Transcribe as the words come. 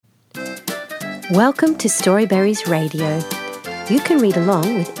Welcome to Storyberries Radio. You can read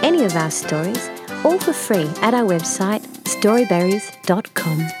along with any of our stories, all for free at our website,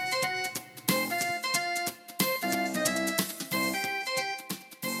 storyberries.com.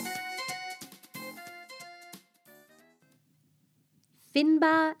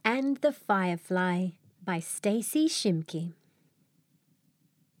 Finbar and the Firefly by Stacy Shimke.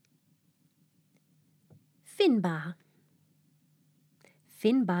 Finbar.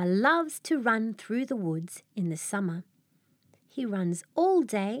 Finbar loves to run through the woods in the summer. He runs all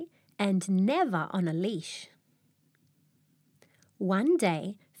day and never on a leash. One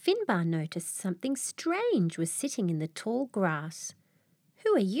day, Finbar noticed something strange was sitting in the tall grass.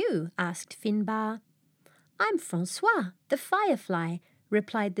 "Who are you?" asked Finbar. "I'm Francois, the Firefly,"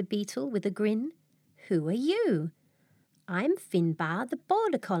 replied the beetle with a grin. "Who are you?" "I'm Finbar, the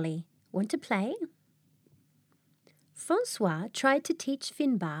Border Collie. Want to play?" Francois tried to teach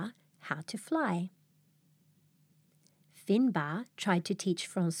Finbar how to fly. Finbar tried to teach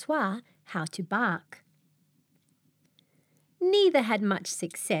Francois how to bark. Neither had much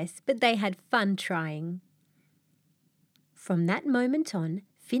success, but they had fun trying. From that moment on,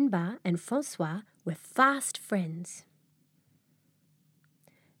 Finbar and Francois were fast friends.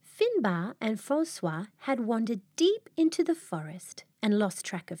 Finbar and Francois had wandered deep into the forest and lost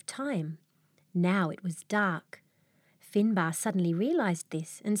track of time. Now it was dark. Finbar suddenly realized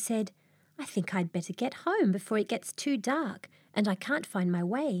this and said, "I think I'd better get home before it gets too dark and I can't find my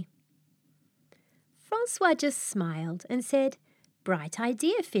way." Francois just smiled and said, "Bright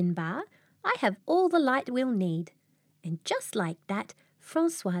idea, Finbar. I have all the light we'll need." And just like that,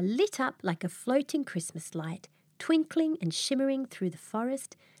 Francois lit up like a floating Christmas light, twinkling and shimmering through the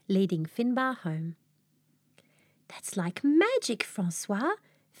forest, leading Finbar home. "That's like magic, Francois,"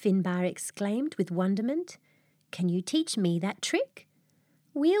 Finbar exclaimed with wonderment. "Can you teach me that trick?"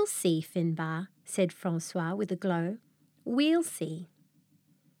 "We'll see, Finbar," said Francois with a glow. "We'll see."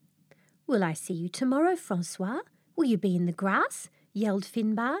 "Will I see you tomorrow, Francois? Will you be in the grass?" yelled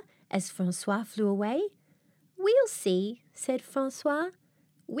Finbar as Francois flew away. "We'll see," said Francois.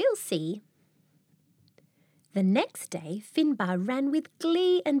 "We'll see." The next day, Finbar ran with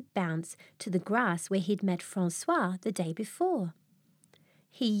glee and bounce to the grass where he'd met Francois the day before.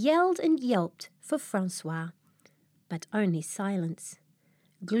 He yelled and yelped for Francois, but only silence.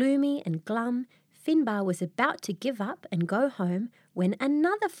 Gloomy and glum, Finbar was about to give up and go home when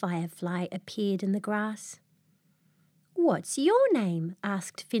another firefly appeared in the grass. "What's your name?"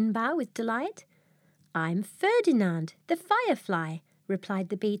 asked Finbar with delight. "I'm Ferdinand, the Firefly," replied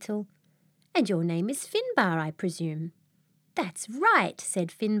the beetle. "And your name is Finbar, I presume?" "That's right," said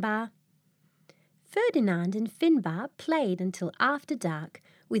Finbar. Ferdinand and Finbar played until after dark,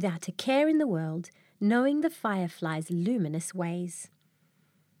 without a care in the world, knowing the firefly's luminous ways.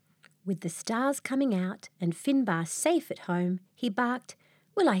 With the stars coming out and Finbar safe at home, he barked,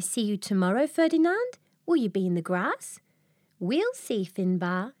 "Will I see you tomorrow, Ferdinand? Will you be in the grass?" "We'll see,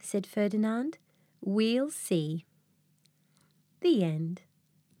 Finbar," said Ferdinand. "We'll see." The end.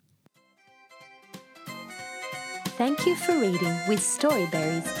 Thank you for reading with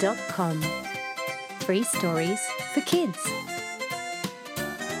Storyberries.com. Free stories for kids.